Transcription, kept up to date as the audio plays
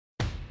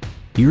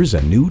Here's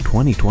a new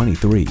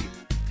 2023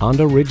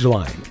 Honda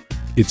Ridgeline.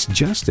 It's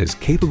just as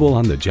capable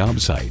on the job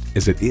site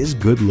as it is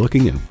good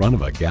looking in front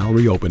of a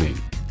gallery opening.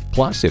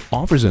 Plus, it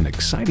offers an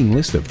exciting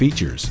list of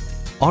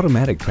features: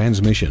 automatic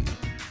transmission,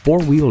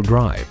 four-wheel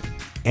drive,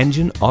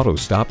 engine auto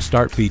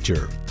stop-start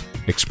feature,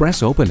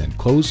 express open and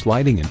close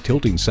sliding and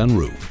tilting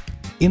sunroof,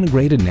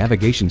 integrated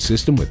navigation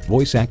system with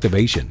voice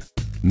activation,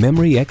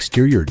 memory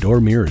exterior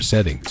door mirror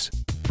settings,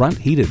 front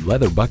heated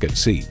leather bucket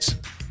seats,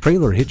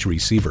 trailer hitch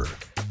receiver,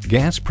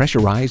 gas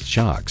pressurized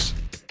shocks,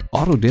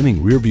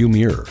 auto-dimming rearview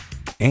mirror,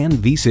 and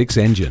V6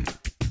 engine.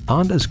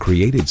 Honda's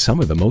created some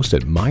of the most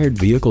admired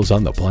vehicles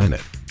on the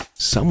planet.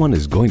 Someone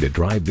is going to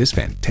drive this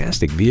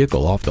fantastic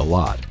vehicle off the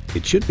lot.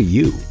 It should be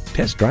you.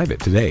 Test drive it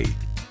today.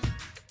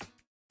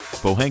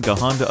 Pohanka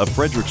Honda of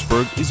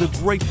Fredericksburg is a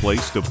great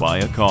place to buy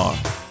a car.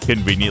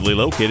 Conveniently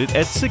located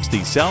at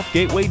 60 South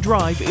Gateway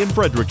Drive in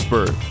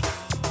Fredericksburg.